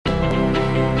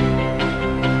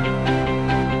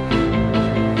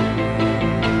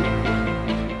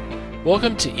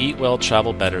Welcome to Eat Well,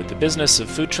 Travel Better, the Business of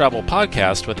Food Travel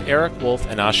podcast with Eric Wolf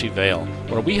and Ashi Vale,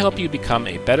 where we help you become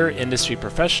a better industry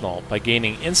professional by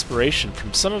gaining inspiration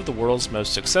from some of the world's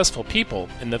most successful people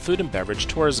in the food and beverage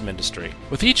tourism industry.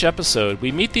 With each episode,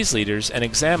 we meet these leaders and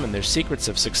examine their secrets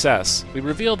of success. We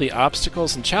reveal the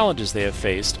obstacles and challenges they have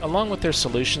faced, along with their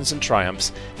solutions and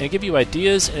triumphs, and give you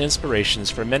ideas and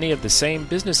inspirations for many of the same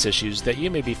business issues that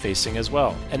you may be facing as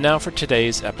well. And now for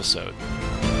today's episode.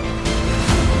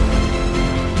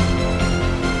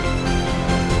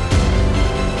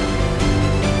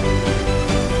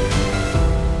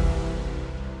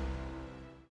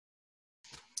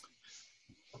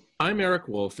 I'm Eric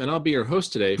Wolf, and I'll be your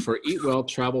host today for Eat Well,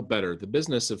 Travel Better, the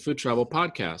Business of Food Travel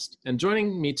podcast. And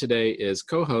joining me today is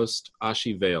co-host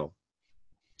Ashi Vale.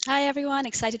 Hi, everyone.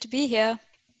 Excited to be here.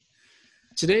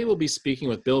 Today, we'll be speaking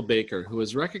with Bill Baker, who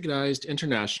is recognized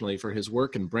internationally for his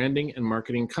work in branding and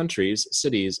marketing countries,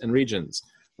 cities, and regions.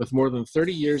 With more than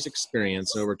 30 years'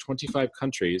 experience in over 25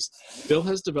 countries, Bill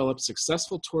has developed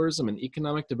successful tourism and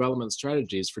economic development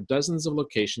strategies for dozens of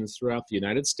locations throughout the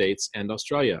United States and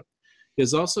Australia. He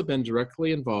has also been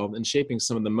directly involved in shaping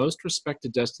some of the most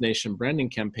respected destination branding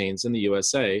campaigns in the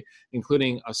USA,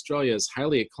 including Australia's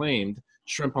highly acclaimed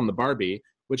Shrimp on the Barbie,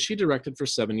 which he directed for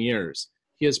 7 years.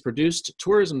 He has produced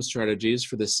tourism strategies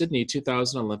for the Sydney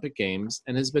 2000 Olympic Games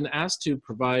and has been asked to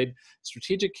provide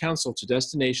strategic counsel to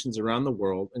destinations around the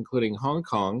world, including Hong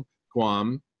Kong,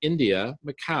 Guam, India,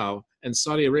 Macau, and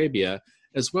Saudi Arabia,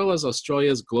 as well as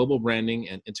Australia's global branding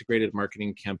and integrated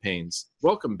marketing campaigns.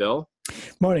 Welcome, Bill.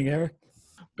 Morning, Eric.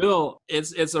 Bill,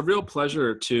 it's a real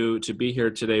pleasure to be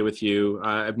here today with you.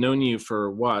 I've known you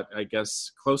for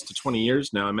close to 20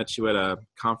 years now. I met you at a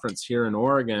conference here in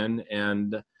Oregon,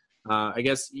 and I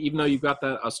guess even though you've got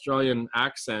that Australian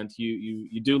accent,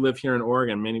 you do live here in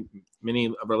Oregon. Many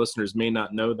of our listeners may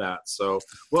not know that. So,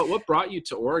 what brought you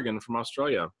to Oregon from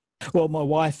Australia? Well, my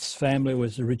wife's family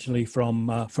was originally from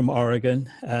Oregon,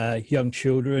 young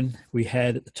children we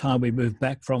had at the time we moved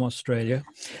back from Australia.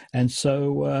 And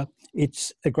so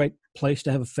it's a great place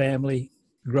to have a family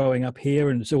growing up here,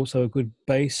 and it's also a good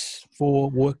base for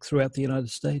work throughout the United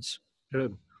States.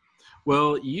 Good.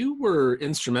 Well, you were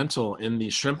instrumental in the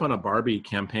Shrimp on a Barbie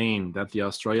campaign that the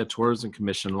Australia Tourism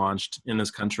Commission launched in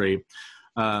this country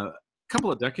a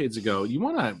couple of decades ago. You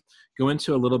want to go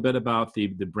into a little bit about the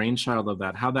brainchild of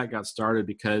that, how that got started,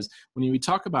 because when we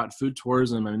talk about food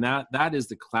tourism, I mean, that is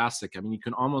the classic. I mean, you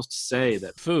can almost say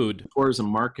that food tourism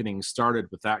marketing started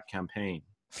with that campaign.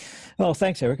 Oh,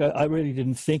 thanks, Eric. I really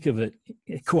didn't think of it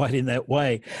quite in that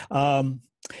way.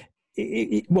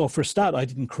 Well, for a start, I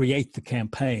didn't create the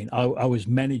campaign. I was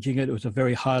managing it. It was a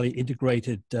very highly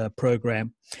integrated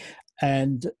program.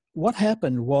 And what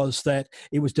happened was that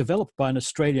it was developed by an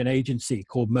Australian agency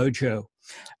called Mojo.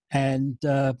 And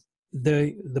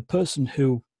the person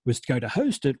who was going to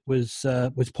host it was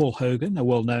Paul Hogan, a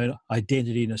well-known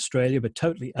identity in Australia, but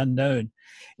totally unknown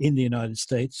in the United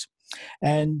States.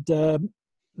 And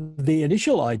the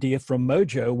initial idea from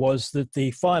Mojo was that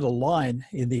the final line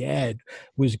in the ad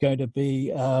was going to be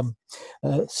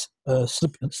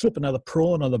slip another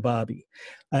prawn on the Barbie.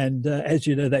 And as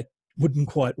you know, that wouldn't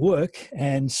quite work.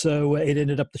 And so it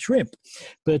ended up the shrimp.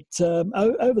 But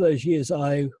over those years,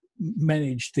 I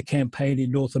managed the campaign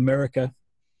in North America,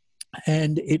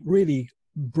 and it really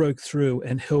broke through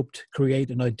and helped create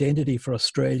an identity for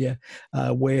Australia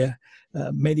where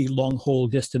many long-haul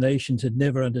destinations had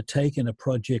never undertaken a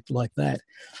project like that.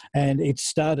 And it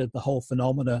started the whole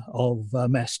phenomena of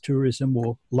mass tourism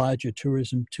or larger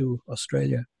tourism to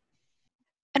Australia.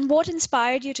 And what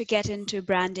inspired you to get into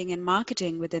branding and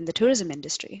marketing within the tourism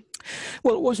industry?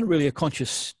 Well, it wasn't really a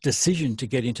conscious decision to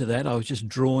get into that. I was just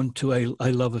drawn to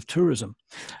a love of tourism.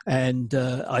 And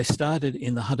I started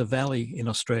in the Hunter Valley in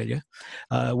Australia,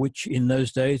 which in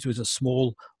those days was a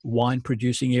small wine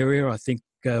producing area. I think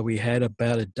we had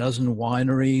about a dozen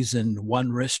wineries and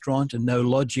one restaurant and no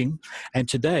lodging. And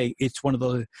today it's one of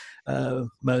the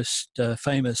most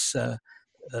famous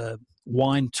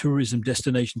wine tourism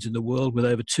destinations in the world, with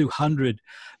over 200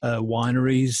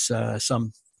 wineries,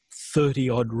 some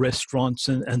 30-odd restaurants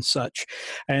and such.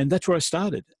 And that's where I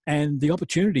started. And the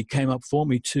opportunity came up for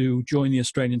me to join the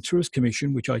Australian Tourist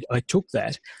Commission, which I took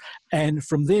that. And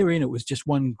from therein, it was just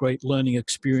one great learning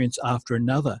experience after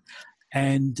another.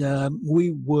 And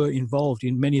we were involved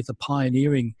in many of the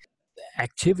pioneering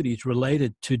activities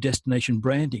related to destination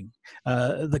branding.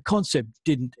 The concept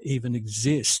didn't even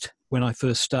exist when I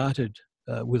first started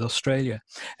with Australia.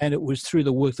 And it was through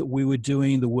the work that we were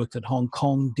doing, the work that Hong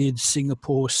Kong did,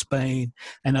 Singapore, Spain,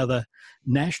 and other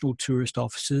national tourist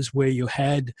offices where you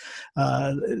had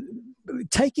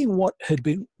taking what had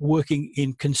been working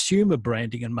in consumer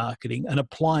branding and marketing and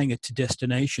applying it to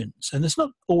destinations. And it's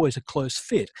not always a close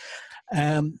fit,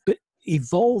 but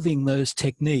evolving those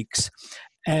techniques.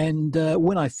 And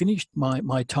when I finished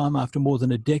my time after more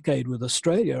than a decade with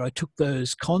Australia, I took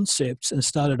those concepts and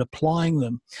started applying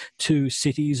them to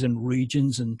cities and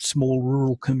regions and small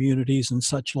rural communities and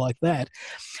such like that.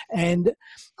 And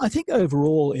I think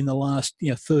overall in the last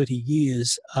 30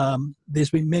 years, there's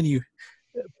been many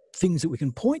things that we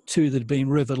can point to that have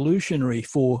been revolutionary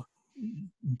for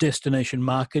destination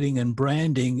marketing and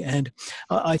branding. And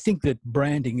I think that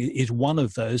branding is one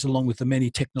of those, along with the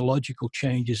many technological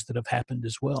changes that have happened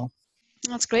as well.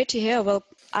 That's great to hear. Well,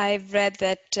 I've read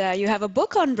that you have a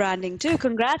book on branding too.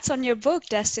 Congrats on your book,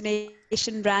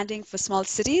 Destination Branding for Small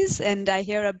Cities. And I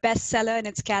hear a bestseller in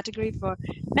its category for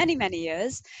many, many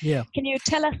years. Yeah. Can you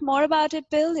tell us more about it,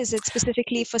 Bill? Is it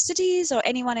specifically for cities or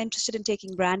anyone interested in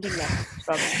taking branding lessons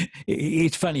from it?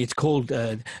 It's funny, it's called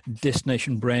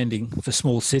Destination Branding for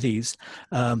Small Cities.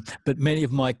 But many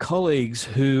of my colleagues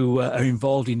who are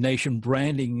involved in nation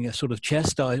branding sort of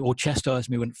chastised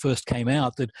me when it first came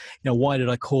out that, why did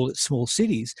I call it small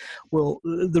cities? Well,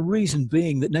 the reason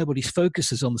being that nobody's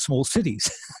focus is on the small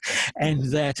cities and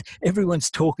that everyone's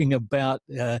talking about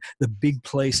the big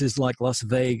places like Las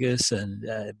Vegas and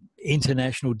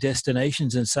international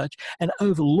destinations and such, and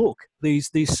overlook these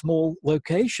small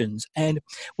locations. And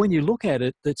when you look at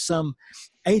it, that some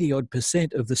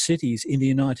 80-odd% of the cities in the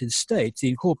United States, the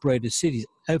incorporated cities,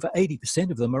 over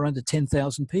 80% of them are under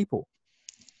 10,000 people.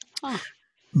 Oh.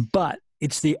 But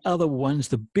it's the other ones,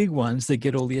 the big ones, that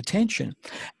get all the attention.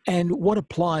 And what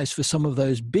applies for some of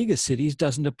those bigger cities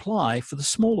doesn't apply for the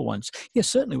smaller ones. Yes,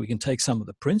 certainly we can take some of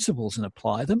the principles and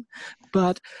apply them,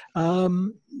 but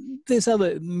there's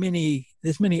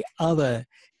many other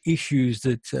issues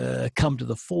that come to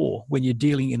the fore when you're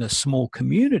dealing in a small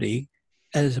community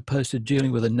as opposed to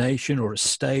dealing with a nation or a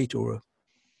state or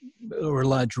a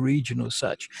large region or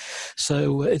such.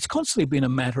 So it's constantly been a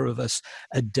matter of us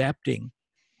adapting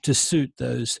to suit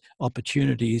those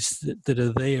opportunities that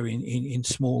are there in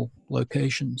small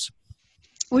locations.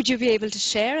 Would you be able to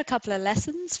share a couple of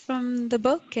lessons from the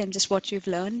book and just what you've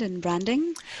learned in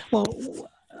branding? Well,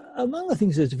 among the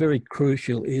things that's very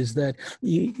crucial is that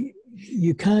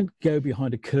you can't go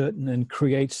behind a curtain and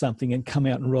create something and come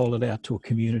out and roll it out to a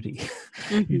community.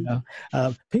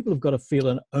 Mm-hmm. People have got to feel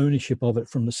an ownership of it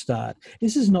from the start.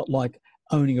 This is not like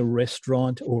owning a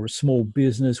restaurant or a small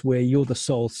business where you're the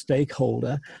sole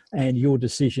stakeholder and your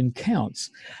decision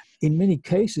counts. In many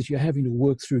cases, you're having to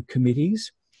work through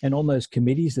committees, and on those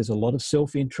committees, there's a lot of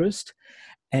self-interest.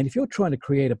 And if you're trying to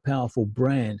create a powerful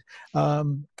brand,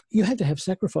 you have to have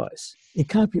sacrifice. It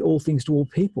can't be all things to all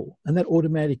people. And that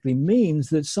automatically means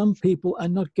that some people are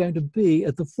not going to be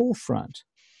at the forefront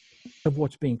of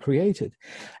what's being created.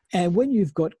 And when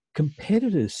you've got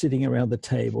competitors sitting around the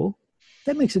table,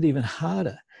 that makes it even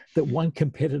harder that one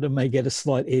competitor may get a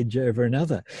slight edge over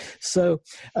another. So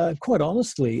quite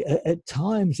honestly, at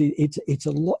times it's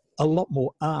a lot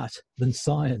more art than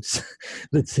science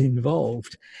that's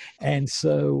involved. And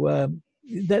so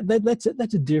that's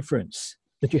a difference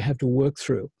that you have to work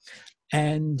through.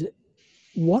 And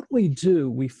what we do,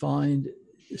 we find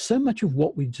so much of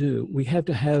what we do, we have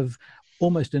to have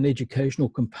almost an educational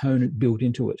component built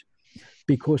into it.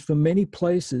 Because for many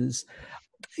places,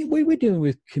 we're dealing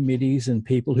with committees and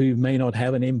people who may not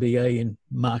have an MBA in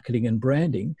marketing and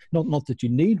branding, not that you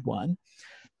need one,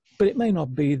 but it may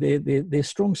not be their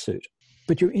strong suit.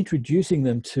 But you're introducing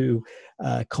them to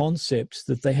concepts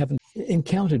that they haven't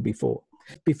encountered before.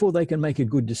 Before they can make a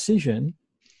good decision,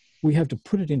 we have to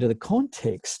put it into the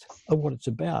context of what it's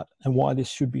about and why this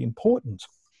should be important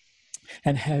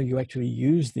and how you actually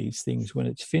use these things when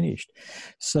it's finished.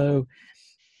 So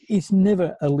it's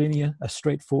never a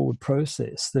straightforward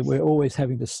process, that we're always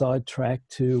having to sidetrack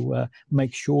to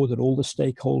make sure that all the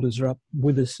stakeholders are up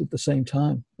with us at the same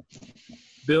time.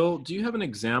 Bill, do you have an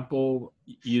example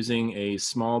using a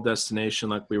small destination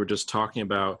like we were just talking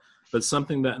about, but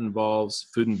something that involves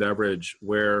food and beverage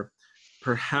where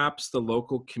perhaps the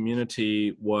local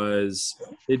community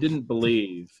they didn't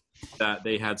believe that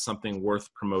they had something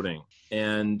worth promoting?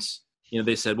 And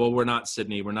they said, well, we're not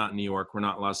Sydney, we're not New York, we're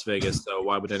not Las Vegas, so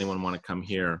why would anyone want to come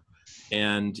here?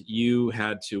 And you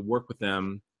had to work with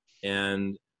them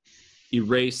and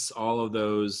erase all of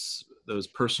those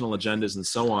personal agendas and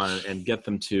so on and get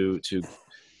them to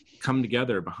come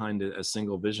together behind a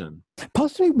single vision.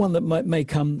 Possibly one that may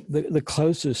come the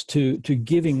closest to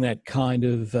giving that kind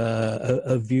of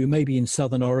a view, maybe in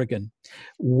Southern Oregon,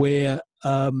 where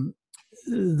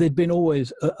there'd been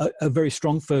always a very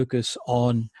strong focus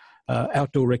on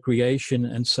outdoor recreation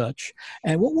and such.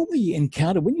 And what we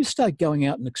encountered, when you start going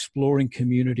out and exploring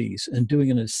communities and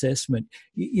doing an assessment,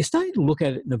 you're starting to look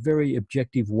at it in a very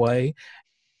objective way,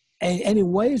 and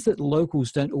in ways that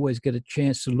locals don't always get a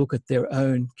chance to look at their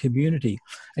own community.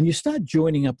 And you start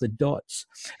joining up the dots.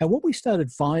 And what we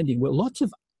started finding were lots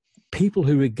of people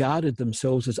who regarded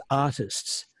themselves as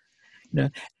artists, you know,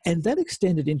 and that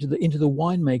extended into the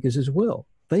winemakers as well.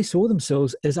 They saw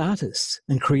themselves as artists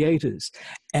and creators,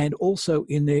 and also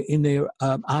in their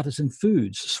artisan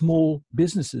foods, small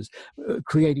businesses,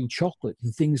 creating chocolate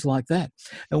and things like that.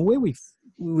 And where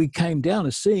we came down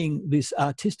to seeing this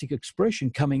artistic expression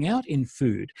coming out in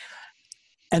food,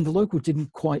 and the locals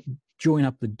didn't quite join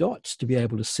up the dots to be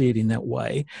able to see it in that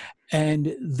way.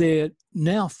 And they're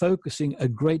now focusing a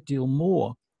great deal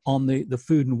more on the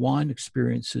food and wine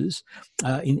experiences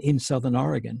in Southern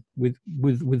Oregon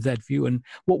with that view. And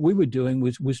what we were doing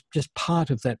was just part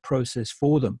of that process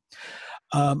for them.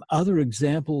 Other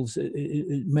examples,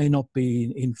 it may not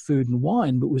be in food and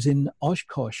wine, but was in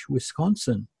Oshkosh,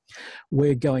 Wisconsin,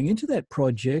 where going into that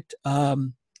project,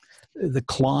 the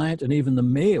client and even the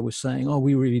mayor was saying, oh,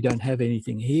 we really don't have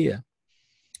anything here.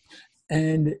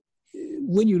 And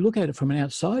when you look at it from an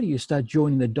outsider, you start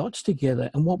joining the dots together.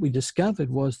 And what we discovered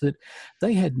was that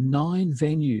they had 9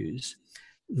 venues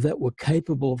that were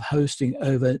capable of hosting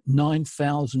over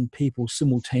 9,000 people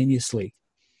simultaneously.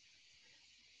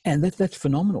 And that's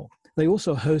phenomenal. They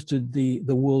also hosted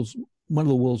one of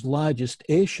the world's largest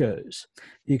air shows,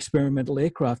 the Experimental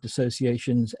Aircraft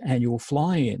Association's annual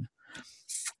fly-in.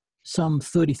 Some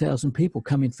 30,000 people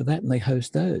come in for that, and they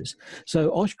host those. So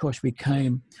Oshkosh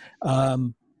became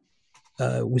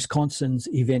Wisconsin's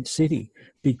event city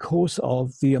because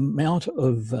of the amount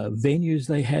of venues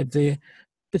they had there.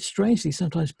 But strangely,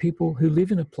 sometimes people who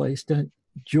live in a place don't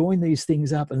join these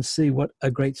things up and see what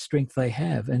a great strength they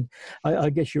have. And I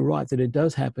guess you're right that it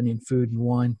does happen in food and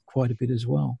wine quite a bit as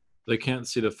well. They can't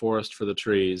see the forest for the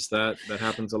trees. That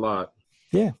happens a lot.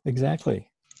 Yeah, exactly.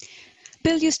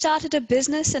 Bill, you started a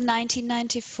business in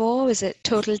 1994. Was it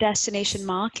Total Destination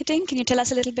Marketing? Can you tell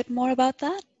us a little bit more about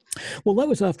that? Well, that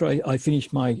was after I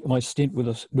finished my stint with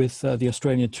the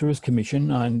Australian Tourist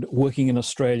Commission and working in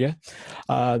Australia.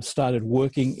 Started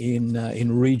working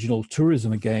in regional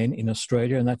tourism again in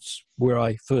Australia, and that's where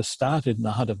I first started in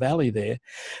the Hunter Valley there.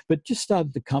 But just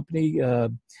started the company,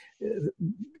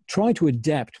 trying to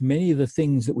adapt many of the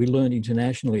things that we learned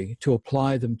internationally to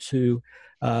apply them to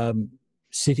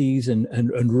cities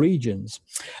and regions.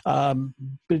 But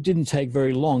it didn't take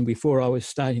very long before I was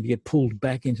starting to get pulled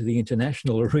back into the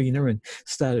international arena and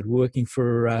started working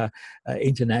for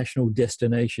international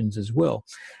destinations as well.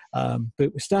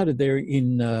 But we started there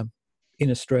in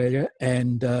Australia,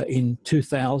 and in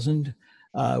 2000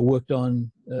 worked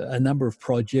on a number of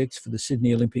projects for the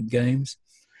Sydney Olympic Games.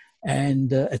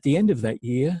 And at the end of that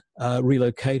year,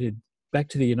 relocated back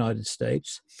to the United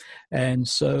States. And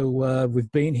so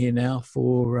we've been here now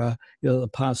for the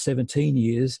past 17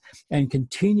 years and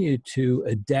continue to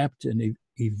adapt and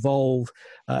evolve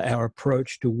our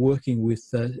approach to working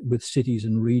with cities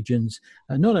and regions,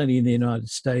 not only in the United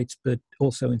States, but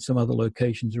also in some other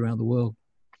locations around the world.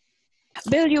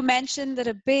 Bill, you mentioned that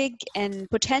a big and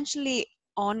potentially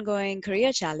ongoing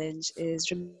career challenge is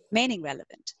remaining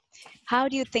relevant. How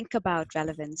do you think about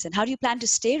relevance, and how do you plan to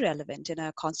stay relevant in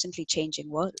a constantly changing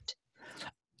world?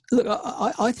 Look,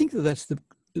 I think that's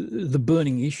the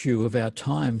burning issue of our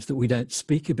times that we don't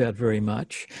speak about very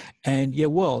much. And yeah,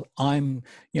 well, I'm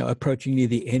approaching near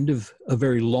the end of a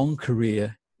very long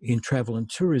career in travel and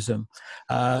tourism.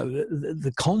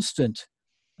 The constant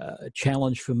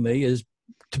challenge for me is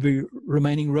to be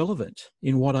remaining relevant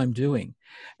in what I'm doing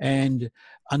and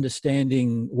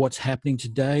understanding what's happening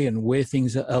today and where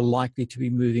things are likely to be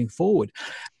moving forward.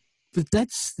 But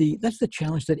that's the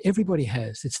challenge that everybody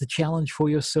has. It's the challenge for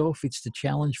yourself. It's the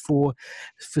challenge for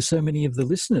so many of the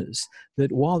listeners,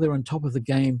 that while they're on top of the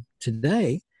game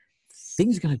today,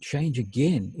 things are going to change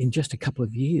again in just a couple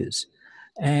of years.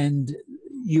 And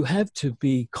you have to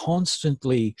be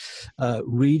constantly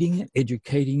reading,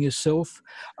 educating yourself.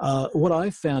 What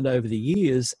I've found over the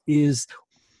years is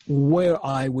where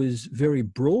I was very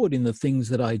broad in the things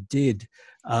that I did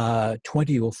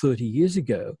 20 or 30 years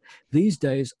ago, these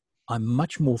days I'm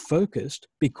much more focused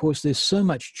because there's so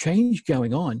much change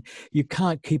going on. You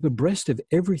can't keep abreast of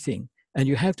everything, and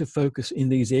you have to focus in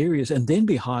these areas and then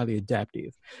be highly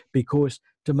adaptive, because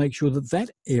to make sure that that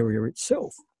area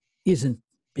itself isn't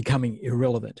becoming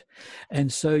irrelevant. And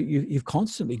so you've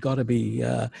constantly got to be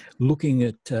looking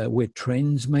at where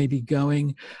trends may be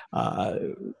going,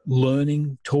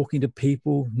 learning, talking to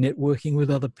people, networking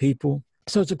with other people,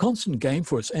 So it's a constant game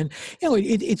for us. And,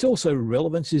 it's also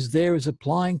relevance is there is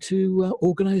applying to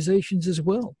organizations as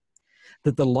well,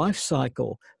 that the life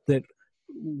cycle that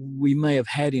we may have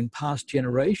had in past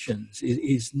generations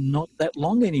is not that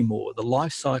long anymore. The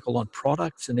life cycle on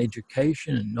products and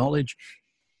education and knowledge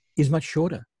is much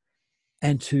shorter.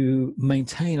 And to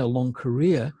maintain a long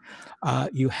career,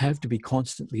 you have to be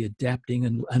constantly adapting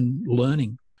and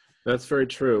learning. That's very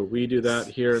true. We do that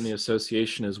here in the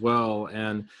association as well.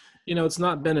 And, it's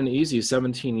not been an easy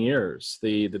 17 years.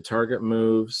 The target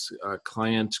moves,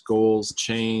 client goals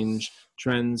change,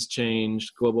 trends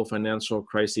change, global financial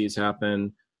crises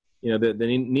happen. The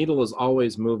needle is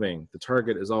always moving. The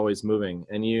target is always moving.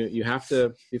 And you have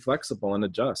to be flexible and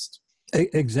adjust.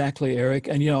 Exactly, Eric.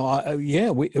 And,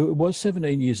 it was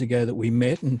 17 years ago that we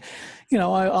met. And,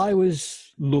 I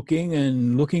was looking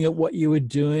at what you were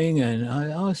doing. And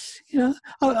I was,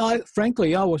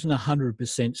 frankly, I wasn't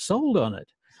 100% sold on it.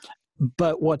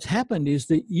 But what's happened is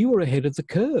that you were ahead of the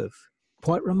curve.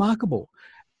 Quite remarkable.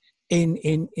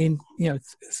 In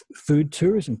food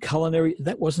tourism, culinary,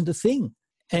 that wasn't a thing.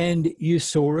 And you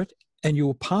saw it and you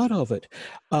were part of it.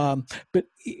 But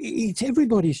it's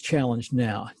everybody's challenge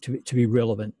now to be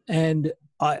relevant. And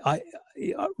I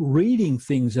reading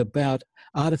things about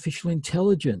artificial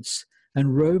intelligence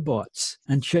and robots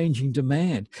and changing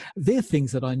demand, they're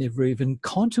things that I never even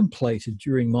contemplated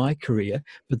during my career,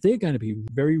 but they're going to be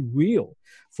very real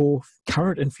for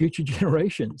current and future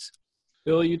generations.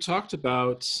 Bill, you talked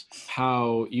about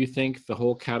how you think the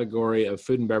whole category of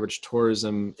food and beverage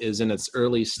tourism is in its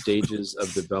early stages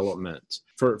of development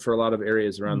for a lot of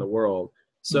areas around the world.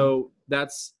 So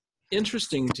that's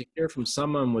interesting to hear from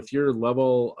someone with your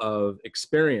level of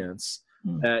experience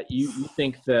that you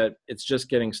think that it's just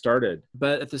getting started.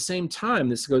 But at the same time,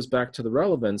 this goes back to the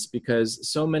relevance because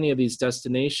so many of these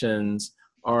destinations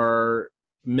are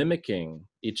mimicking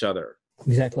each other.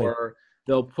 Exactly. Or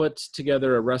they'll put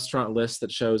together a restaurant list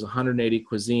that shows 180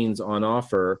 cuisines on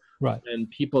offer, right? And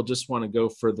people just want to go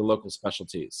for the local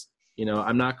specialties.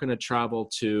 I'm not going to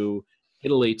travel to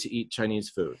Italy to eat Chinese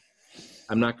food.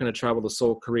 I'm not going to travel to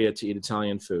Seoul, Korea to eat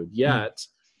Italian food. Yet,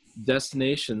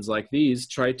 destinations like these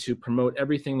try to promote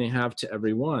everything they have to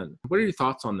everyone. What are your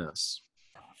thoughts on this?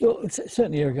 Well,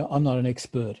 certainly, Eric, I'm not an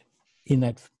expert in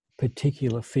that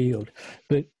particular field,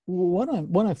 but what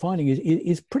I'm finding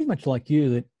is pretty much like you,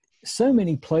 that so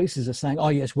many places are saying, oh,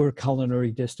 yes, we're a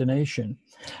culinary destination.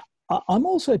 I'm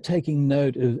also taking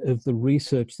note of the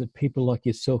research that people like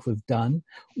yourself have done,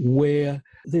 where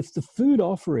the food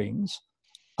offerings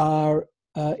are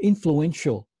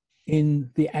influential in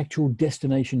the actual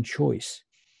destination choice.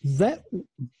 That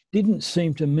didn't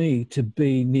seem to me to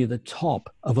be near the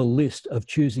top of a list of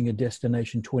choosing a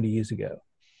destination 20 years ago.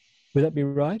 Would that be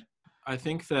right? I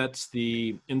think that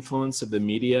the influence of the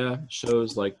media,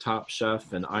 shows like Top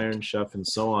Chef and Iron Chef and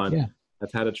so on,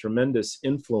 have had a tremendous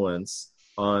influence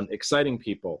on exciting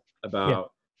people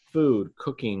about food,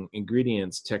 cooking,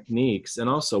 ingredients, techniques, and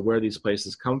also where these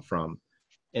places come from.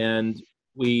 And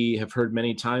we have heard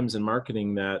many times in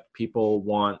marketing that people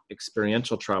want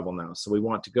experiential travel now. So we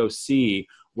want to go see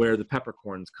where the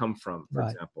peppercorns come from, for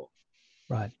example.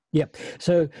 Right. Yeah.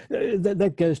 So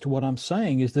that goes to what I'm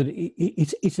saying is that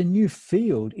it's a new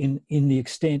field in the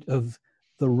extent of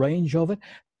the range of it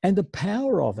and the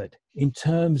power of it in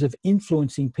terms of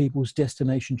influencing people's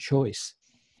destination choice.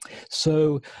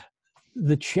 So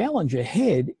the challenge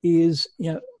ahead is,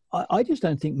 I just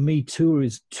don't think Me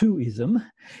Tooism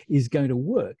is going to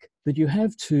work, that you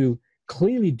have to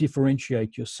clearly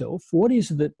differentiate yourself. What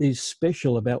is it that is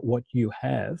special about what you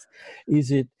have?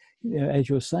 Is it, as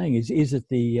you're saying, is it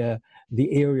the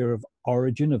area of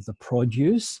origin of the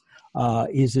produce?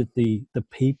 Is it the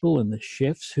people and the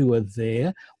chefs who are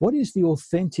there? What is the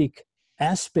authentic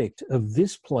aspect of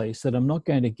this place that I'm not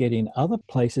going to get in other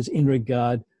places in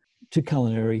regard to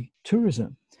culinary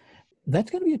tourism?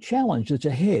 That's going to be a challenge that's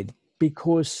ahead,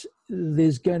 because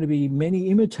there's going to be many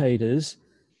imitators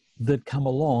that come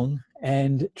along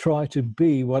and try to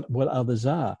be what others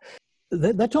are.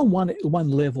 That's on one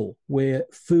level where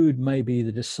food may be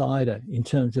the decider in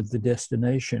terms of the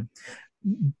destination.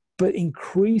 But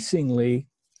increasingly,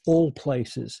 all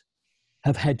places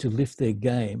have had to lift their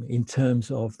game in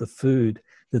terms of the food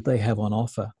that they have on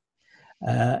offer.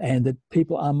 And that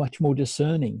people are much more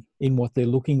discerning in what they're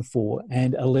looking for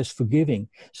and are less forgiving.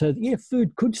 So,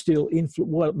 food could still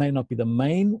influence, it may not be the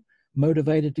main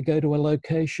motivated to go to a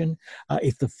location.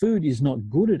 If the food is not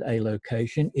good at a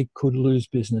location, it could lose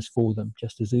business for them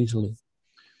just as easily.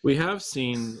 We have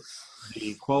seen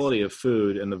the quality of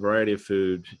food and the variety of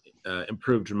food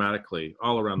improve dramatically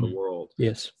all around the world.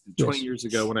 Yes. 20 years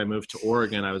ago when I moved to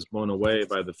Oregon, I was blown away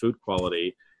by the food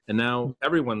quality. And now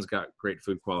everyone's got great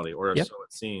food quality, or Yep. so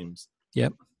it seems.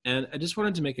 Yep. And I just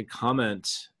wanted to make a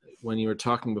comment when you were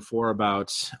talking before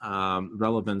about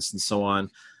relevance and so on.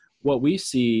 What we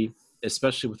see,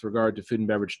 especially with regard to food and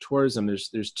beverage tourism,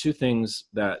 there's two things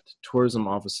that tourism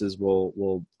offices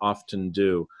will often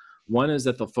do. One is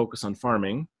that they'll focus on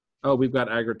farming. Oh, we've got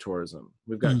agritourism.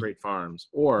 We've got great farms.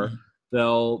 Or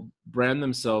they'll brand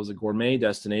themselves a gourmet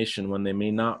destination when they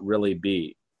may not really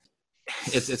be.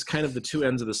 It's kind of the two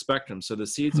ends of the spectrum. So the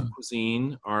seeds of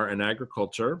cuisine are in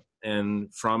agriculture,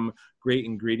 and from great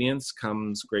ingredients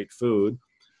comes great food.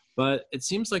 But it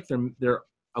seems like they're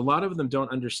a lot of them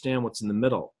don't understand what's in the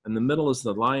middle. And the middle is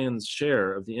the lion's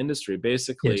share of the industry.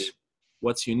 Basically, Yes.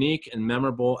 what's unique and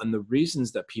memorable and the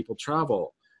reasons that people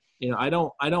travel. I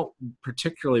don't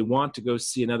particularly want to go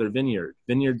see another vineyard.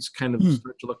 Vineyards kind of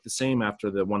start to look the same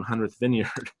after the 100th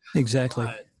vineyard. Exactly.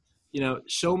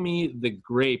 Show me the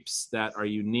grapes that are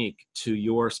unique to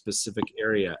your specific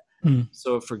area.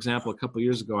 So, for example, a couple of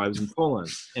years ago, I was in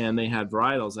Poland, and they had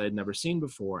varietals I had never seen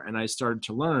before. And I started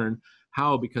to learn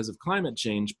how, because of climate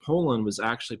change, Poland was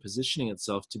actually positioning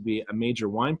itself to be a major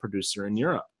wine producer in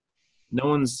Europe. No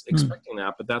one's expecting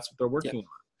that, but that's what they're working on.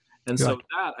 And so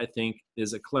that, I think,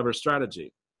 is a clever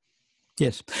strategy.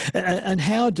 Yes. And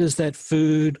how does that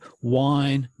food,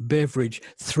 wine, beverage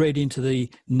thread into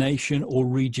the nation or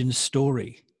region's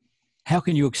story? How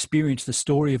can you experience the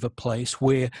story of a place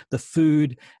where the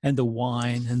food and the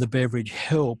wine and the beverage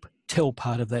help tell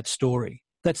part of that story?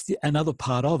 That's another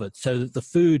part of it, so that the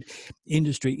food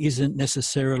industry isn't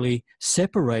necessarily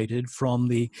separated from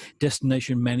the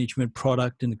destination management,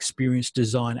 product and experience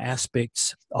design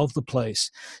aspects of the place,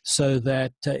 so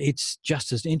that it's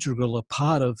just as integral a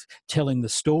part of telling the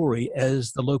story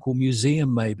as the local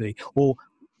museum may be. Or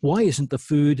why isn't the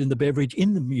food and the beverage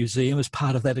in the museum as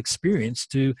part of that experience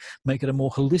to make it a more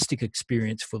holistic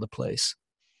experience for the place?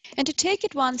 And to take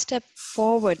it one step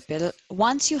forward, Bill,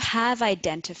 once you have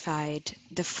identified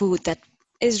the food that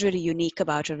is really unique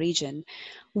about a region,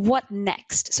 what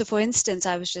next? So for instance,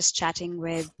 I was just chatting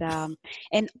with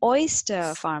an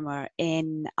oyster farmer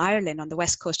in Ireland, on the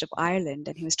west coast of Ireland,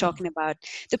 and he was talking about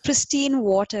the pristine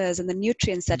waters and the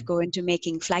nutrients that go into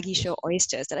making Flaggy Show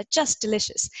oysters that are just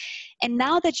delicious. And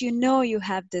now that you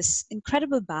have this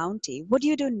incredible bounty, what do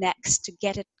you do next to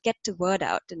get the word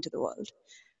out into the world?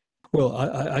 Well,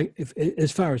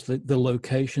 as far as the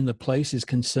location, the place is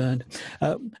concerned,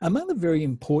 among the very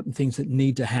important things that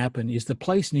need to happen is the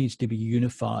place needs to be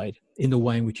unified in the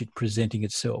way in which it's presenting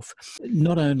itself,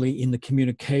 not only in the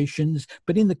communications,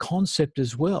 but in the concept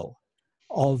as well,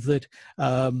 of that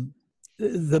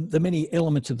the many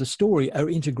elements of the story are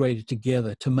integrated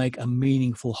together to make a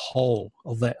meaningful whole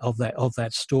of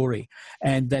that story.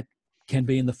 And that can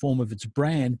be in the form of its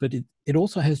brand, but it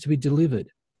also has to be delivered.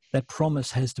 That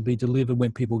promise has to be delivered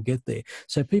when people get there.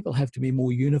 So people have to be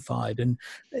more unified and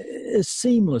as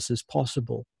seamless as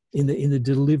possible in the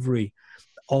delivery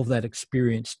of that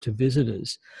experience to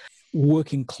visitors,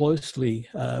 working closely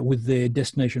with their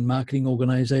destination marketing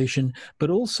organization, but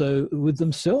also with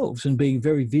themselves, and being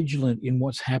very vigilant in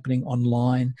what's happening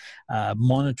online,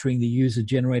 monitoring the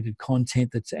user-generated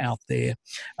content that's out there,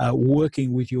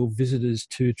 working with your visitors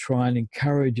to try and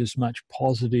encourage as much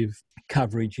positive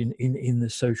coverage in the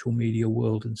social media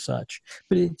world and such.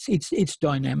 But it's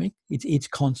dynamic, it's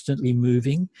constantly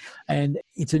moving, and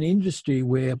it's an industry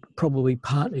where probably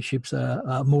partnerships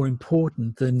are more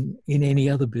important than in any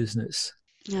other business.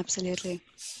 Absolutely.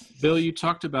 Bill, you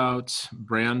talked about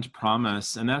brand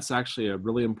promise, and that's actually a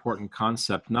really important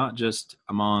concept, not just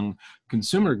among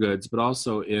consumer goods, but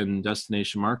also in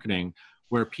destination marketing,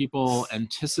 where people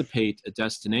anticipate a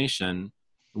destination,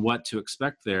 what to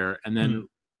expect there, and then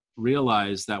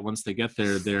realize that once they get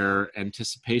there, their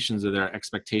anticipations or their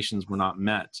expectations were not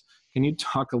met. Can you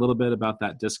talk a little bit about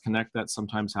that disconnect that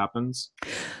sometimes happens?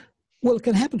 Well, it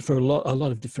can happen for a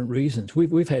lot of different reasons.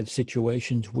 We've had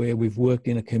situations where we've worked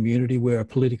in a community where a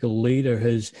political leader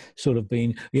has sort of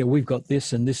been, we've got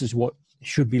this, and this is what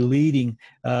should be leading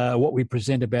what we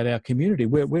present about our community.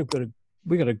 We've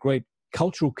got a great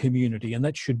cultural community, and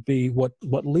that should be what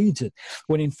leads it.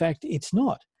 When in fact it's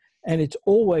not. And it's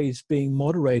always being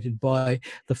moderated by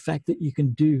the fact that you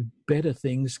can do better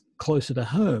things closer to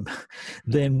home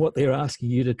than what they're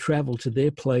asking you to travel to their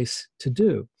place to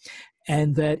do.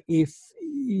 And that if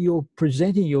you're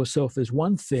presenting yourself as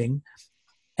one thing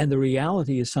and the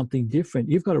reality is something different,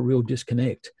 you've got a real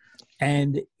disconnect.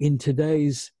 And in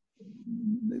today's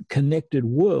connected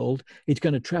world, it's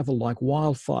going to travel like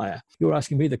wildfire. You're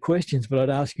asking me the questions, but I'd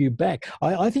ask you back.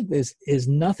 I think there's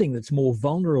nothing that's more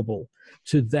vulnerable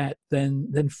to that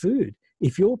than food.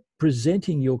 if you're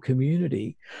presenting your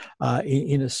community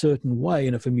in a certain way,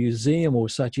 and if a museum or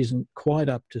such isn't quite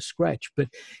up to scratch, but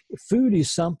food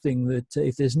is something that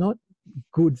if there's not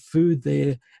good food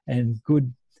there and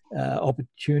good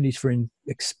opportunities for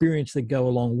experience that go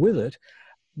along with it,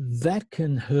 that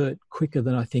can hurt quicker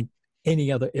than I think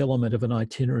any other element of an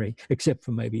itinerary, except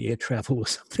for maybe air travel or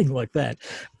something like that.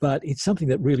 But it's something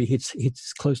that really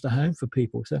hits close to home for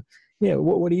people. So, yeah,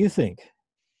 what do you think?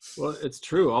 Well, it's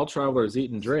true. All travelers eat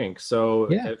and drink. So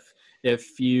Yeah.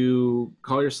 if you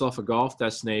call yourself a golf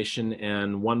destination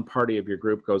and one party of your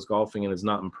group goes golfing and is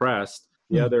not impressed,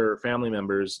 the other family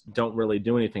members don't really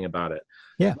do anything about it.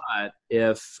 Yeah. But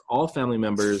if all family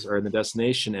members are in the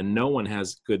destination and no one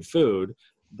has good food,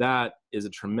 that is a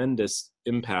tremendous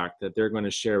impact that they're going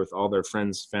to share with all their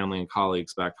friends, family, and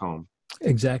colleagues back home.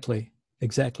 Exactly.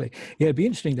 Yeah, it'd be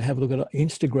interesting to have a look at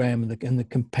Instagram and the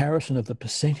comparison of the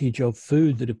percentage of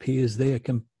food that appears there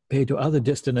compared to other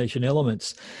destination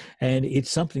elements. And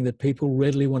it's something that people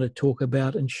readily want to talk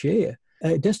about and share.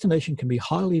 A destination can be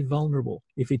highly vulnerable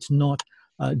if it's not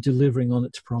delivering on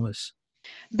its promise.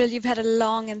 Bill, you've had a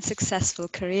long and successful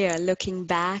career. Looking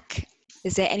back,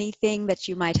 is there anything that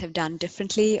you might have done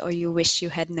differently or you wish you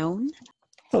had known?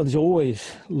 Well, there's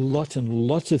always lots and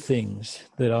lots of things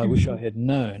that I wish I had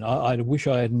known. I wish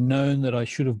I had known that I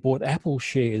should have bought Apple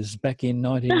shares back in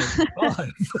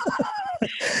 1985.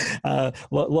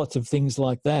 Lots of things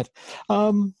like that.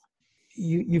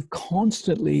 You've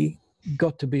constantly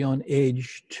got to be on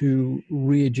edge to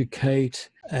re-educate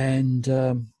and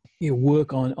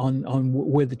work on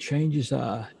where the changes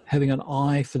are, having an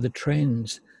eye for the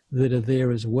trends that are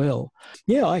there as well.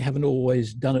 Yeah, I haven't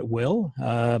always done it well.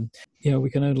 We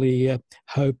can only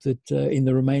hope that in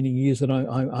the remaining years that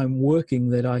I'm working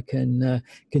that I can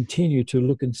continue to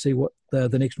look and see what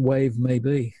the next wave may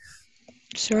be.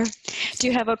 Sure. Do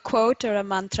you have a quote or a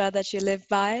mantra that you live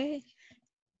by?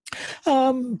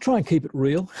 Try and keep it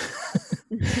real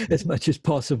as much as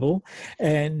possible.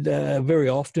 And very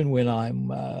often when I'm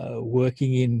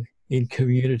working in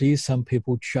communities, some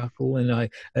people chuckle, and I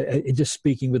just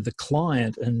speaking with the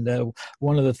client. And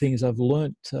one of the things I've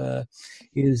learnt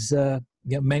is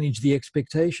manage the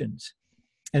expectations.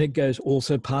 And it goes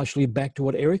also partially back to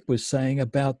what Eric was saying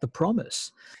about the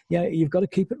promise. You've got to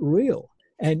keep it real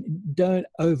and don't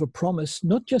overpromise,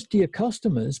 not just to your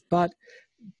customers, but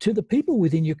to the people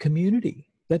within your community.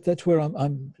 That's where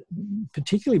I'm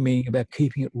particularly meaning about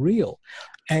keeping it real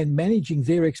and managing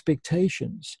their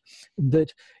expectations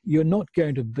that you're not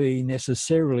going to be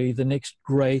necessarily the next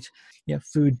great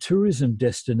food tourism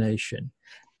destination.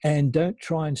 And don't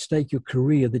try and stake your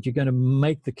career that you're going to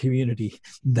make the community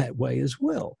that way as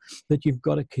well, that you've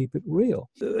got to keep it real.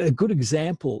 A good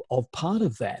example of part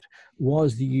of that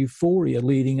was the euphoria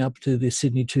leading up to the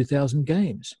Sydney 2000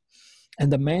 Games.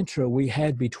 And the mantra we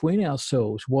had between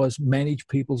ourselves was manage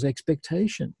people's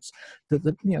expectations. That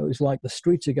it was like the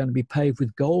streets are going to be paved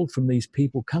with gold from these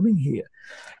people coming here.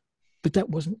 But that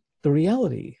wasn't the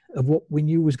reality of what we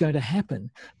knew was going to happen.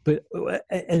 But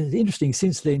it's interesting,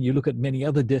 since then you look at many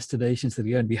other destinations that are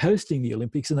going to be hosting the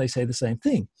Olympics and they say the same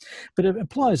thing. But it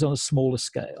applies on a smaller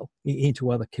scale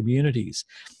into other communities.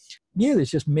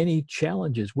 There's just many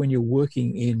challenges when you're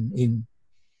working in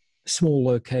small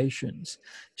locations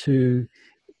to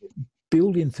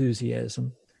build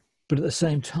enthusiasm, but at the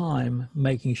same time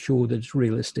making sure that it's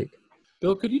realistic.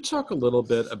 Bill, could you talk a little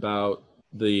bit about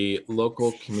the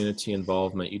local community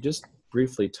involvement? You just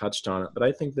briefly touched on it, but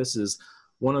I think this is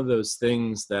one of those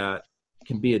things that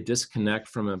can be a disconnect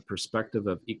from a perspective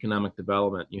of economic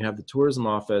development. You have the tourism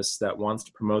office that wants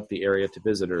to promote the area to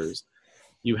visitors.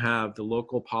 You have the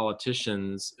local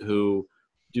politicians who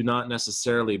do not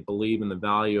necessarily believe in the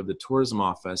value of the tourism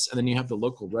office. And then you have the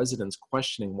local residents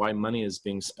questioning why money is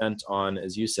being spent on,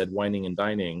 as you said, wining and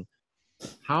dining.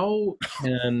 How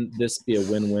can this be a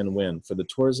win-win-win for the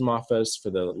tourism office, for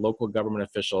the local government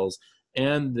officials,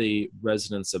 and the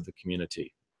residents of the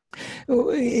community?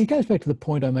 Well, it goes back to the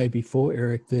point I made before,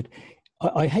 Eric, that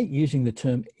I hate using the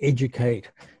term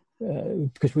educate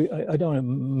because I don't want to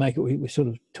make it, we're sort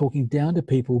of talking down to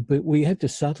people, but we have to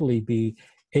subtly be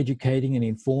educating and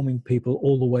informing people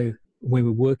all the way when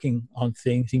we're working on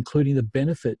things, including the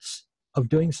benefits of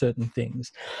doing certain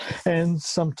things. And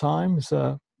sometimes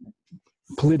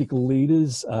political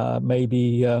leaders may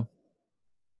be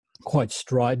quite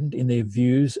strident in their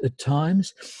views at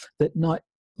times that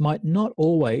might not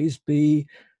always be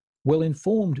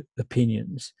well-informed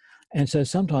opinions. And so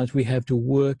sometimes we have to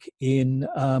work in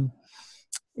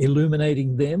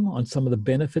illuminating them on some of the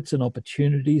benefits and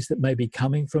opportunities that may be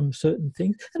coming from certain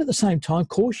things, and at the same time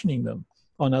cautioning them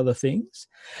on other things.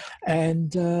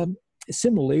 And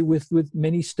similarly with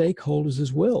many stakeholders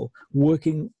as well,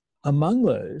 working among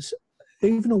those,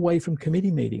 even away from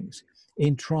committee meetings,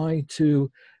 in trying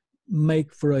to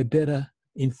make for a better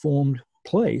informed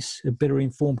place, a better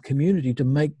informed community to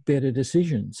make better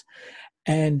decisions.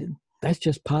 And that's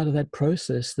just part of that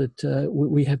process that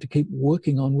we have to keep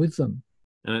working on with them.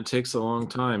 And it takes a long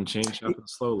time. Change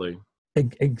happens slowly.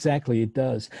 Exactly, it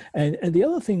does. And the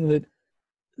other thing that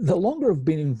the longer I've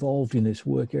been involved in this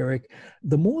work, Eric,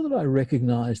 the more that I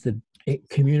recognize that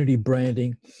community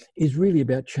branding is really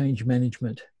about change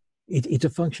management. It's a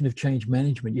function of change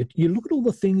management. You look at all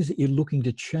the things that you're looking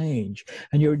to change,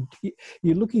 and you're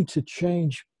looking to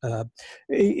change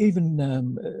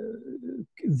even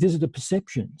visitor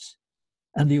perceptions.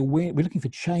 And we're looking for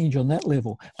change on that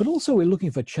level, but also we're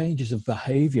looking for changes of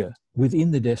behavior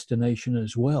within the destination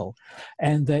as well.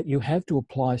 And that you have to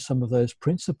apply some of those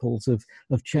principles of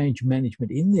change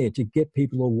management in there to get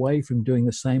people away from doing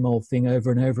the same old thing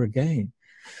over and over again.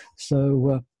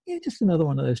 So just another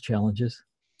one of those challenges.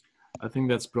 I think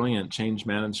that's brilliant. Change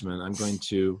management. I'm going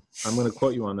to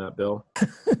quote you on that, Bill.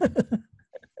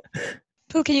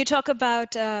 Bill, can you talk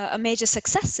about a major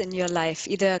success in your life,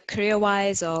 either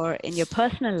career-wise or in your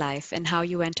personal life, and how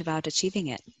you went about achieving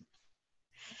it?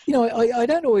 You know, I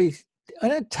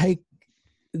don't take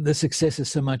the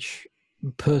successes so much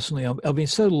personally. I've been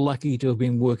so lucky to have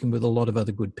been working with a lot of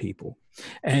other good people.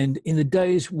 And in the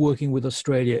days working with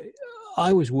Australia,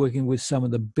 I was working with some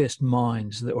of the best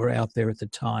minds that were out there at the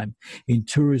time in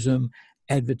tourism,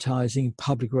 advertising,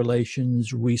 public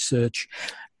relations, research.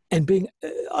 And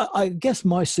I guess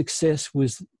my success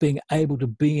was being able to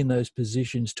be in those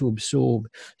positions to absorb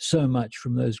so much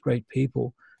from those great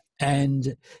people.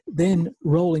 And then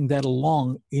rolling that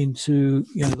along into,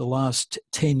 the last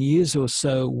 10 years or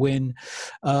so when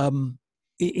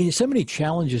in so many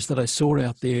challenges that I saw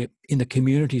out there in the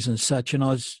communities and such, and I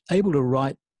was able to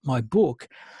write my book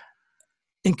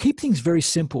and keep things very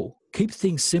simple. Keep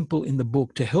things simple in the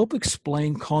book to help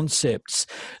explain concepts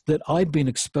that I'd been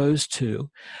exposed to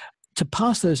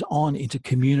pass those on into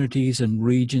communities and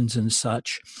regions and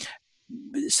such.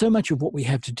 So much of what we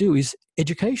have to do is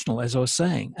educational, as I was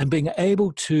saying, and being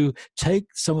able to take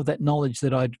some of that knowledge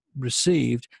that I'd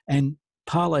received and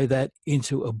parlay that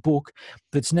into a book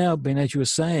that's now been, as you were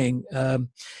saying, a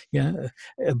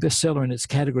bestseller in its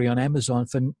category on Amazon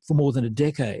for more than a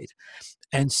decade.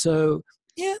 And so,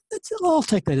 I'll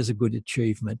take that as a good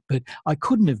achievement, but I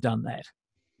couldn't have done that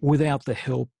without the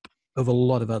help of a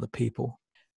lot of other people.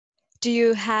 Do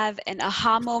you have an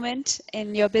aha moment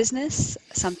in your business,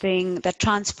 something that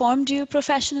transformed you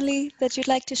professionally that you'd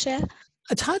like to share?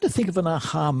 It's hard to think of an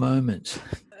aha moment.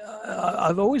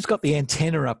 I've always got the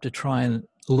antenna up to try and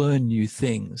learn new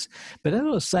things. But as I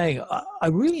was saying, I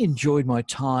really enjoyed my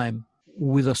time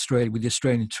with Australia, with the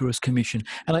Australian Tourist Commission.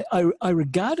 And I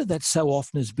regarded that so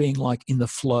often as being like in the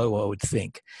flow, I would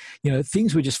think.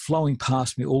 Things were just flowing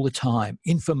past me all the time,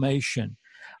 information,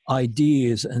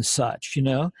 ideas and such,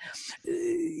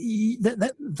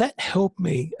 that helped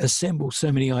me assemble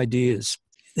so many ideas.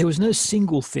 There was no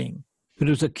single thing, but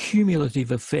it was a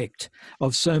cumulative effect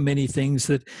of so many things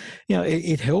that,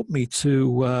 it helped me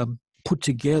to put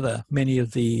together many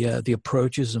of the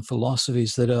approaches and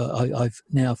philosophies that I've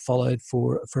now followed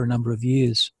for a number of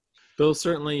years. Bill,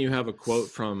 certainly you have a quote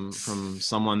from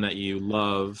someone that you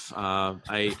love.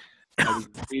 I was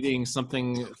reading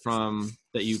something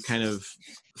that you kind of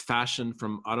fashioned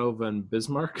from Otto von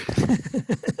Bismarck.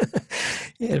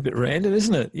 Yeah, a bit random,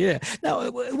 isn't it? Yeah.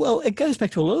 No, well, it goes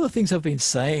back to a lot of the things I've been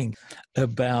saying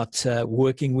about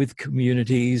working with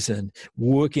communities and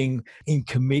working in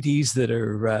committees that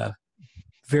are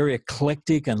very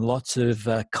eclectic and lots of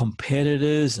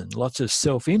competitors and lots of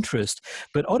self-interest.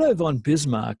 But Otto von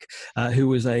Bismarck, who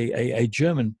was a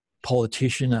German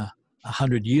politician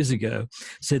 100 years ago,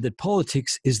 said that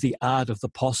politics is the art of the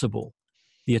possible,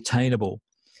 the attainable,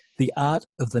 the art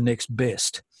of the next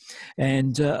best.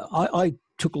 And I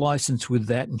took license with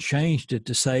that and changed it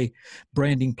to say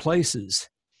branding places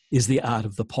is the art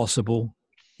of the possible,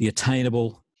 the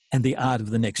attainable, and the art of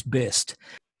the next best.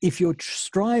 If you're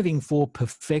striving for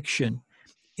perfection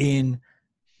in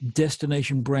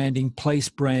destination branding, place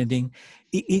branding,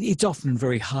 it's often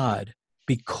very hard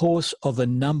because of the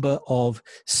number of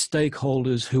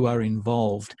stakeholders who are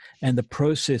involved and the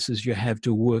processes you have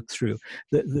to work through,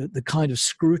 the kind of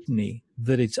scrutiny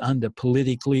that it's under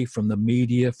politically from the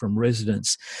media, from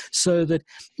residents, so that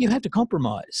you have to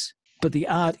compromise. But the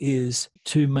art is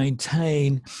to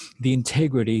maintain the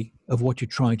integrity of what you're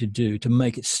trying to do, to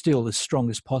make it still as strong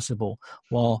as possible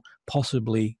while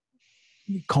possibly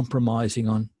compromising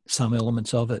on some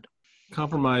elements of it.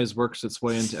 Compromise works its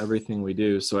way into everything we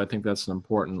do, so I think that's an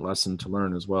important lesson to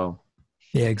learn as well.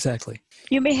 Yeah, exactly.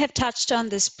 You may have touched on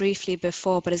this briefly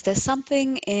before, but is there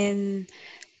something in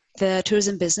the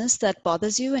tourism business that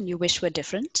bothers you and you wish were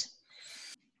different?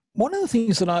 One of the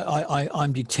things that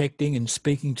I'm detecting and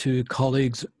speaking to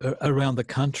colleagues around the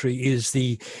country is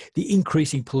the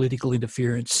increasing political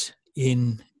interference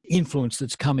in influence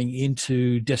that's coming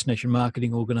into destination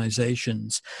marketing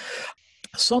organizations.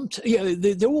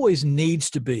 There always needs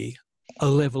to be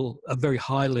a very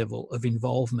high level of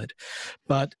involvement,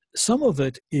 but some of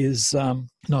it is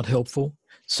not helpful.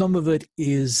 Some of it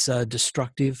is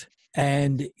destructive.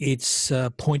 And it's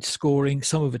point scoring.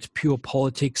 Some of it's pure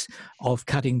politics of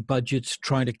cutting budgets,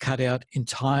 trying to cut out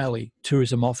entirely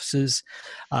tourism offices.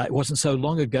 It wasn't so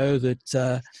long ago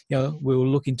that we were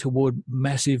looking toward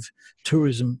massive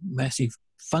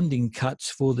funding cuts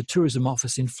for the tourism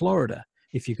office in Florida,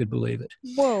 if you could believe it.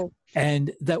 Whoa!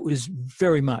 And that was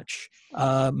very much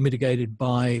mitigated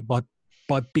by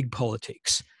big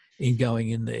politics in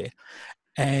going in there.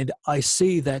 And I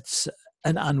see that's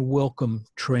an unwelcome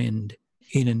trend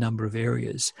in a number of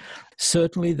areas.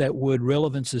 Certainly that word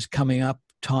relevance is coming up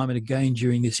time and again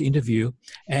during this interview,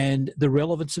 and the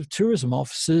relevance of tourism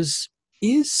officers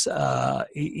is a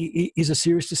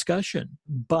serious discussion.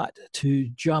 But to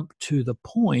jump to the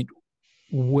point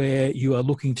where you are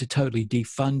looking to totally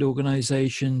defund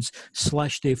organisations,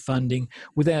 slash their funding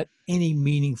without any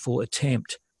meaningful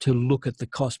attempt to look at the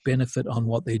cost benefit on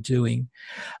what they're doing.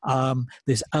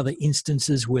 There's other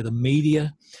instances where the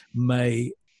media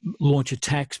may launch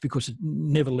attacks because it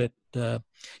never let the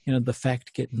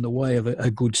fact get in the way of a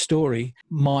good story,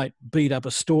 might beat up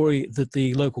a story that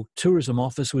the local tourism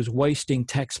office was wasting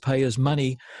taxpayers'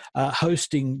 money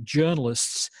hosting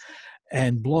journalists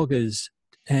and bloggers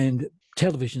and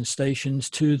television stations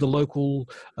to the local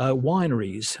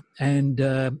wineries and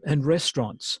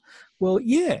restaurants. Well,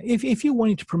 yeah, if you're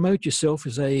wanting to promote yourself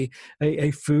as a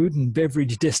food and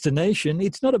beverage destination,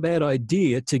 it's not a bad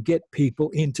idea to get people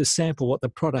in to sample what the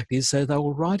product is so they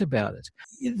will write about it.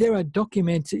 There are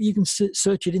documents, you can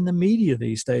search it in the media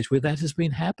these days where that has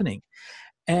been happening.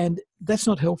 And that's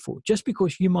not helpful. Just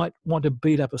because you might want to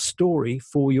beat up a story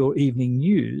for your evening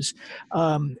news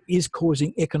is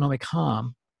causing economic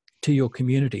harm to your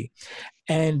community.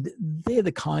 And they're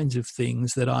the kinds of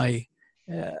things that I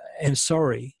am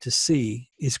sorry to see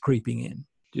is creeping in.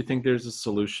 Do you think there's a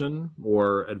solution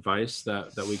or advice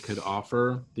that we could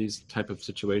offer these type of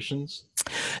situations?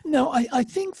 No, I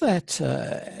think that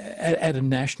at a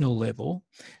national level,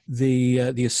 the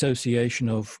Association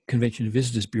of Convention and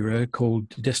Visitors Bureau, called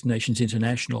Destinations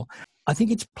International, I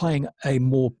think it's playing a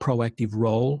more proactive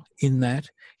role in that,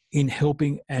 in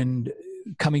helping and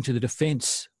coming to the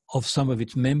defence of some of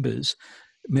its member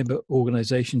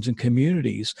organisations and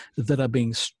communities that are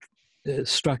being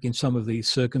struck in some of these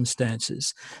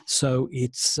circumstances. So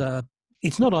it's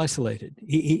not isolated.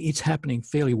 It's happening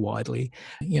fairly widely.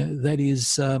 That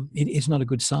is, it's not a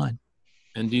good sign.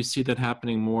 And do you see that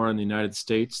happening more in the United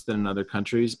States than in other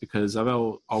countries? Because I've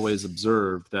always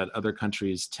observed that other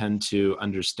countries tend to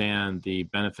understand the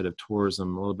benefit of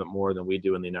tourism a little bit more than we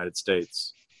do in the United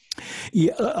States.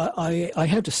 Yeah, I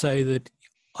have to say that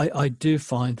I do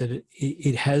find that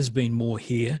it has been more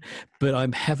here, but I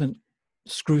haven't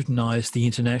scrutinized the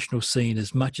international scene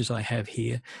as much as I have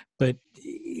here. But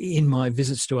in my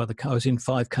visits to I was in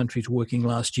 5 countries working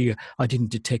last year, I didn't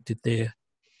detect it there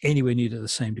anywhere near to the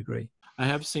same degree. I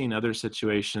have seen other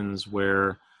situations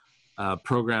where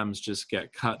programs just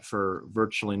get cut for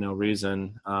virtually no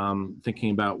reason.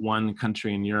 Thinking about one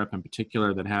country in Europe in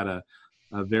particular that had a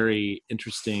very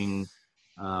interesting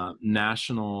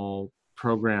national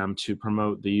program to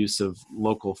promote the use of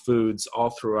local foods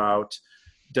all throughout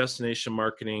destination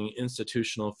marketing,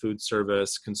 institutional food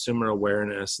service, consumer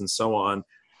awareness, and so on.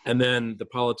 And then the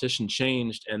politician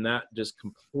changed, and that just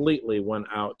completely went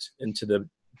out into the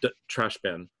trash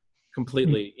bin.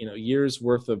 Completely, years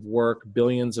worth of work,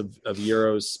 billions of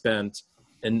euros spent,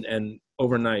 and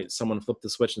overnight someone flipped the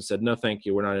switch and said, "No, thank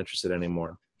you, we're not interested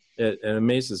anymore." It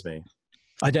amazes me.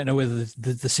 I don't know whether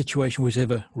the situation was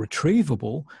ever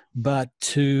retrievable, but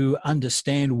to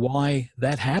understand why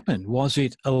that happened, was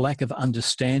it a lack of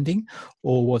understanding,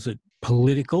 or was it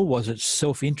political? Was it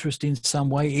self-interest in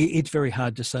some way? It's very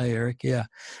hard to say, Eric, yeah.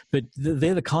 But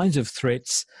they're the kinds of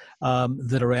threats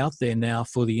that are out there now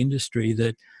for the industry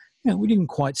that we didn't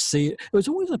quite see it. There was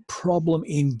always a problem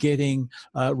in getting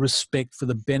respect for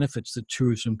the benefits that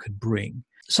tourism could bring.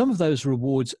 Some of those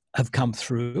rewards have come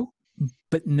through,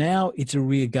 but now it's a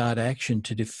rearguard action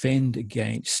to defend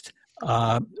against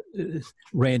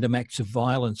random acts of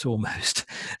violence almost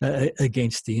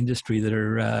against the industry that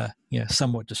are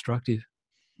somewhat destructive.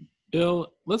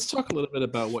 Bill, let's talk a little bit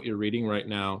about what you're reading right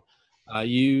now.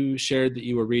 You shared that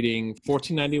you were reading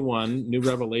 1491, New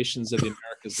Revelations of the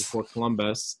Americas Before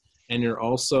Columbus, and you're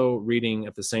also reading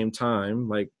at the same time,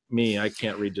 like me, I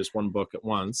can't read just one book at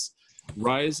once,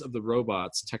 Rise of the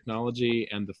Robots, Technology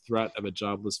and the Threat of a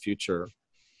Jobless Future.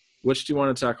 Which do you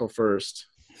want to tackle first?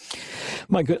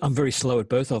 My God, I'm very slow at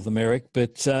both of them, Eric,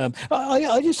 but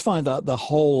I just find that the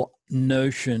whole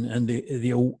notion and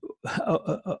the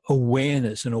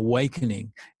awareness and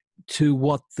awakening to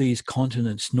what these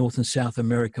continents, North and South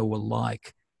America, were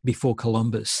like before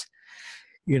Columbus.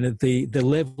 The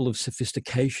level of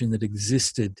sophistication that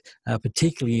existed,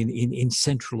 particularly in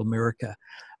Central America,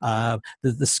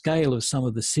 the scale of some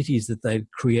of the cities that they've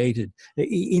created.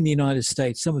 In the United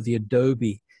States, some of the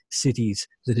adobe cities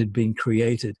that had been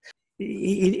created.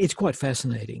 It's quite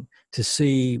fascinating to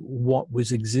see what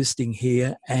was existing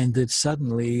here, and that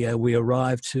suddenly we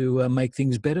arrived to make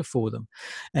things better for them.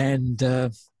 And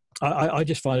I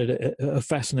just find it a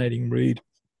fascinating read.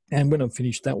 And when I'm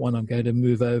finished that one, I'm going to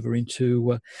move over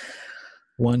into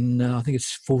one, I think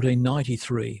it's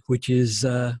 1493, which is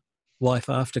Life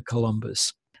After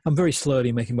Columbus. I'm very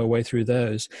slowly making my way through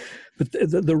those. But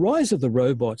the Rise of the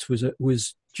Robots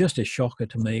was just a shocker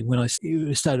to me when I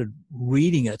started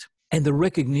reading it. And the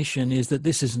recognition is that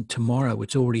this isn't tomorrow.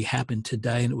 It's already happened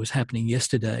today, and it was happening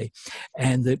yesterday.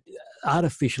 And that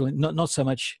artificial, not so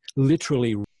much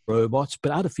literally robots,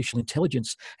 but artificial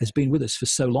intelligence has been with us for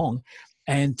so long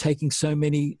and taking so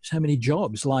many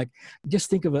jobs. Like, just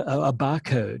think of a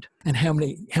barcode and how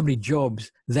many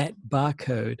jobs that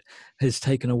barcode has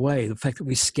taken away. The fact that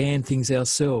we scan things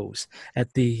ourselves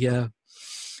at the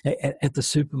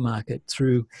supermarket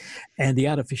through, and the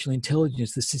artificial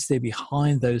intelligence that sits there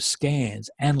behind those scans,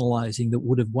 analyzing, that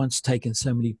would have once taken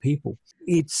so many people.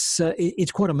 It's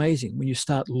quite amazing when you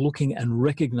start looking and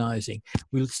recognizing.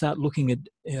 We'll start looking at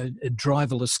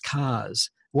driverless cars.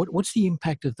 What's the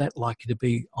impact of that likely to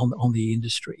be on the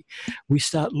industry? We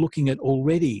start looking at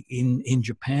already in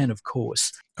Japan, of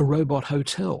course, a robot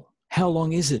hotel. How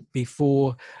long is it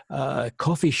before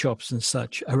coffee shops and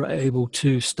such are able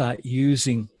to start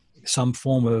using some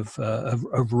form of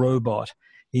robot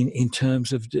in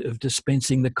terms of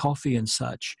dispensing the coffee and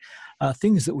such?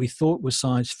 Things that we thought were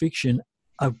science fiction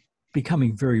are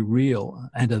becoming very real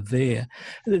and are there.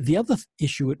 The other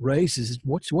issue it raises is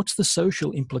what's the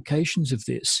social implications of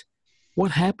this?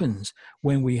 What happens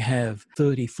when we have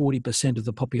 30-40% of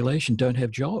the population don't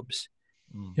have jobs?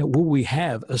 Will we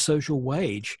have a social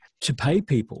wage to pay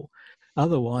people?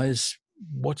 Otherwise,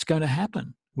 what's going to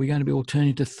happen? We're going to be all turned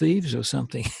into thieves or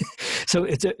something. So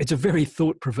it's a very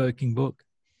thought-provoking book.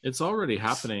 It's already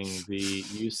happening, the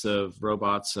use of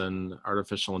robots and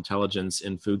artificial intelligence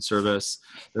in food service.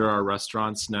 There are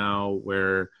restaurants now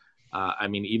where,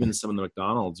 even some of the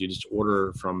McDonald's, you just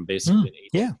order from basically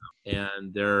an ATM.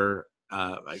 And there,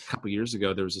 a couple of years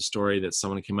ago, there was a story that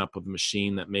someone came up with a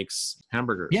machine that makes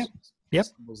hamburgers. Yep.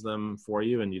 Assembles them for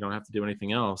you, and you don't have to do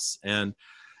anything else. And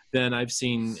then I've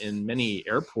seen in many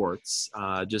airports,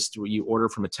 just you order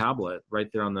from a tablet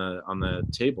right there on the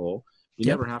table. You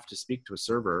never have to speak to a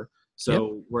server.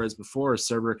 So whereas before a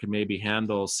server could maybe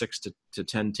handle 6 to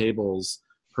 10 tables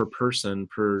per person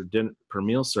per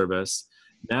meal service,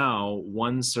 now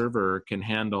one server can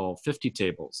handle 50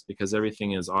 tables because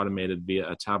everything is automated via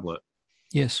a tablet.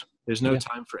 Yes. There's no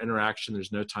time for interaction.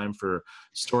 There's no time for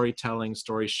storytelling,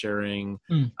 story sharing,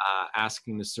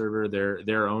 asking the server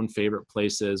their own favorite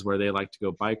places where they like to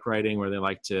go bike riding, where they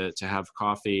like to have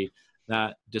coffee.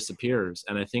 That disappears.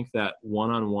 And I think that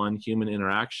one-on-one human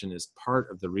interaction is part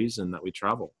of the reason that we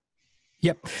travel.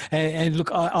 Yep. And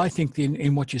look, I think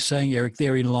in what you're saying, Eric,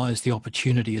 therein lies the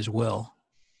opportunity as well.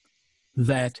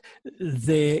 That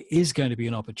there is going to be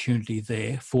an opportunity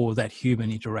there for that human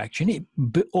interaction,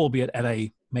 albeit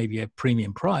at maybe a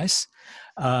premium price.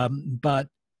 But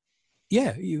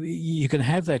yeah, you can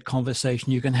have that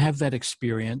conversation, you can have that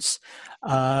experience.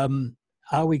 Are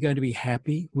we going to be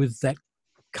happy with that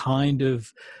kind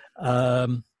of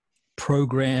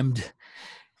programmed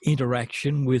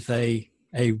interaction with a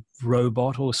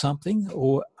robot or something?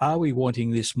 Or are we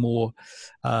wanting this more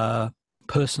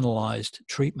personalized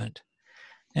treatment?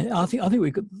 And I think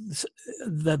we could,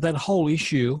 that whole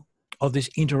issue of this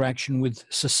interaction with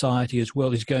society as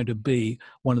well is going to be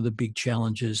one of the big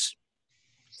challenges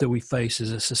that we face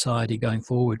as a society going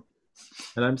forward.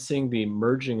 And I'm seeing the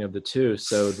merging of the two.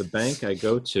 So the bank I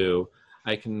go to,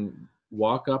 I can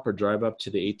walk up or drive up to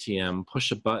the ATM,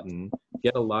 push a button,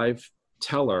 get a live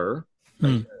teller,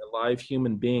 like a live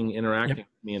human being interacting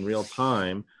with me in real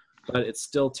time. but it's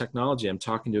still technology. I'm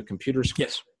talking to a computer screen.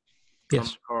 Yes. From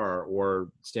Yes. a car or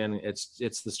standing.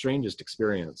 It's the strangest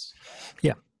experience.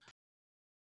 Yeah.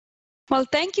 Well,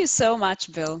 thank you so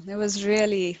much, Bill. It was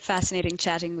really fascinating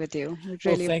chatting with you.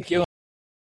 Really Thank you.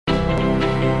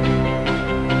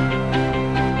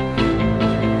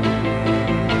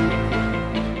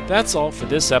 That's all for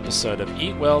this episode of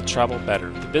Eat Well, Travel Better,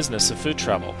 the business of food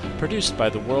travel, produced by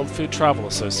the World Food Travel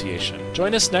Association.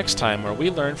 Join us next time where we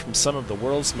learn from some of the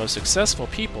world's most successful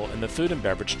people in the food and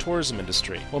beverage tourism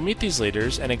industry. We'll meet these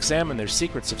leaders and examine their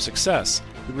secrets of success.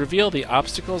 We reveal the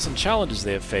obstacles and challenges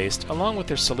they have faced, along with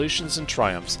their solutions and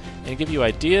triumphs, and give you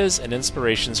ideas and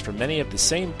inspirations for many of the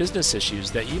same business issues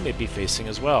that you may be facing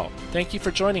as well. Thank you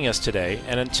for joining us today,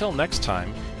 and until next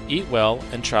time, eat well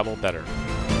and travel better.